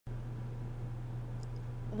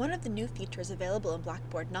One of the new features available in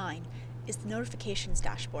Blackboard 9 is the Notifications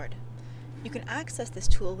dashboard. You can access this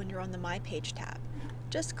tool when you're on the My Page tab.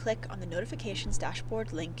 Just click on the Notifications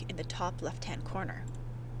dashboard link in the top left-hand corner.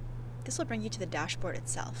 This will bring you to the dashboard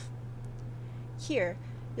itself. Here,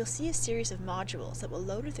 you'll see a series of modules that will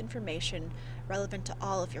load with information relevant to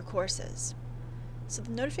all of your courses. So the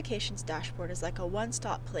Notifications dashboard is like a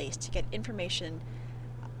one-stop place to get information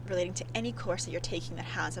relating to any course that you're taking that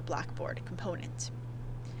has a Blackboard component.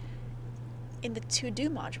 In the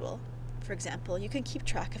To-Do module, for example, you can keep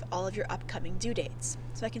track of all of your upcoming due dates.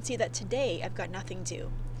 So I can see that today I've got nothing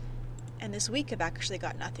due, and this week I've actually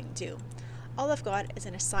got nothing due. All I've got is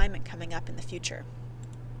an assignment coming up in the future.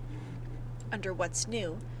 Under What's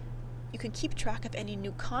New, you can keep track of any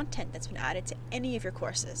new content that's been added to any of your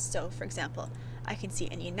courses. So, for example, I can see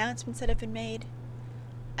any announcements that have been made,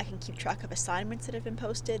 I can keep track of assignments that have been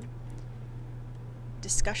posted,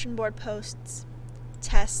 discussion board posts,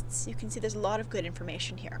 tests. You can see there's a lot of good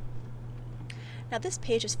information here. Now this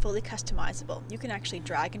page is fully customizable. You can actually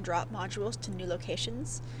drag and drop modules to new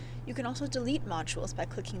locations. You can also delete modules by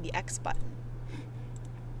clicking the X button.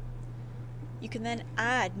 You can then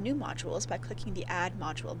add new modules by clicking the Add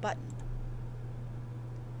Module button.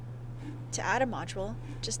 To add a module,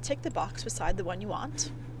 just tick the box beside the one you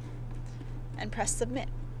want and press Submit.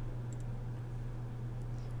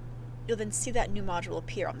 You'll then see that new module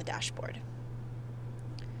appear on the dashboard.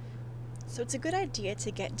 So it's a good idea to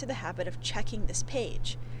get into the habit of checking this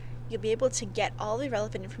page. You'll be able to get all the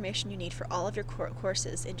relevant information you need for all of your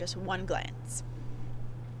courses in just one glance.